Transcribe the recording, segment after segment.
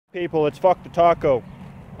People, it's Fuck the Taco.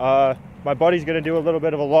 My buddy's gonna do a little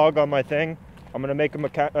bit of a log on my thing. I'm gonna make him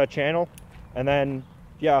a channel, and then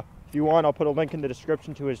yeah, if you want, I'll put a link in the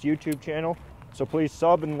description to his YouTube channel. So please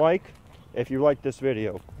sub and like if you like this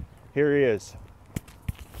video. Here he is.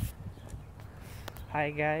 Hi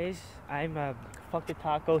guys, I'm Fuck the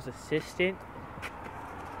Taco's assistant.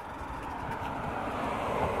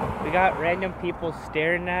 We got random people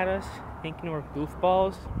staring at us, thinking we're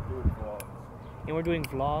goofballs. And we're doing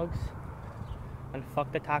vlogs on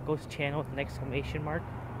Fuck the Taco's channel with an exclamation mark.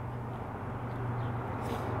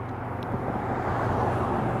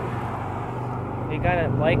 We got a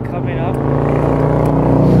light coming up.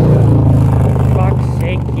 For fuck's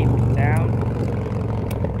sake, keep it down.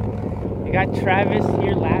 We got Travis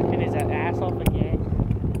here laughing his ass off again.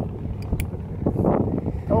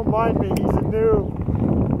 Don't mind me, he's a noob.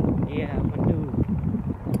 Yeah, I'm a noob.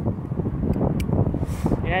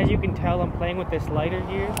 And as you can tell, I'm playing with this lighter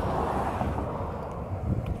here.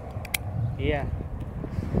 Yeah.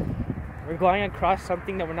 We're going across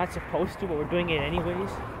something that we're not supposed to, but we're doing it anyways.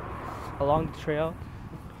 Along the trail.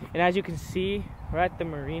 And as you can see, we're at the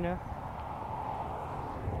marina.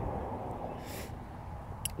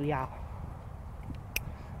 Yeah.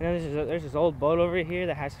 And then there's this old boat over here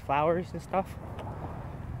that has flowers and stuff.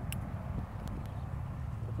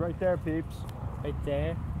 It's right there, peeps. Right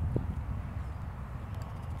there.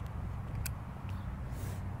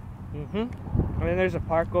 And then there's a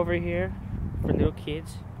park over here for little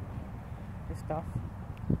kids and stuff.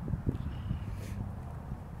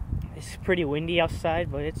 It's pretty windy outside,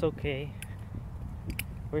 but it's okay.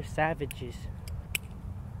 We're savages.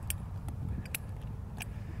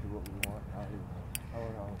 What we want,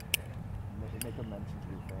 make a mention to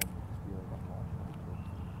your family. Just be like, I'm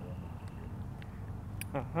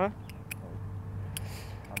watching.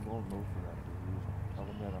 I'm going low for that reason. Tell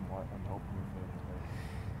them that I'm helping your family.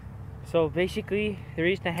 So basically, the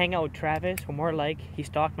reason I hang out with Travis, or more like, he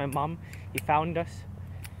stalked my mom. He found us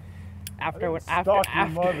after I went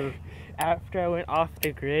off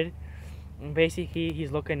the grid. And basically,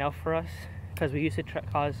 he's looking out for us because I used to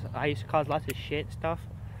cause lots of shit and stuff.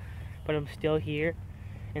 But I'm still here,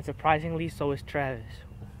 and surprisingly, so is Travis,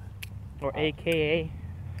 or AKA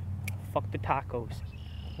Fuck the Tacos.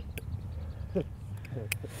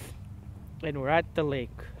 And we're at the lake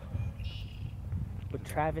with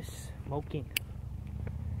Travis smoking,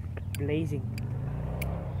 blazing.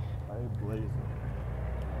 I am blazing.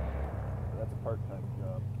 That's a part-time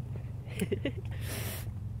job. You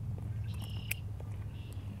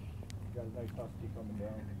got a nice husky coming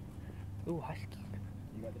down. Ooh, husky.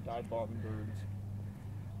 You got the dive-bombing birds.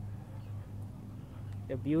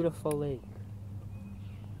 A beautiful lake.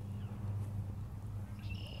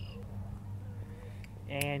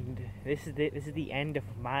 And this is the end of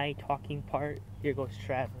my talking part. Here goes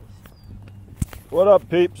Travis. What up,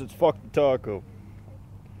 peeps? It's Fuck the Taco.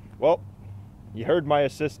 Well, you heard my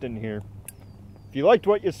assistant here. If you liked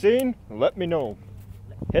what you seen, let me know.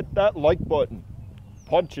 Hit that like button.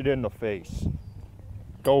 Punch it in the face.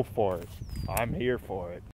 Go for it. I'm here for it.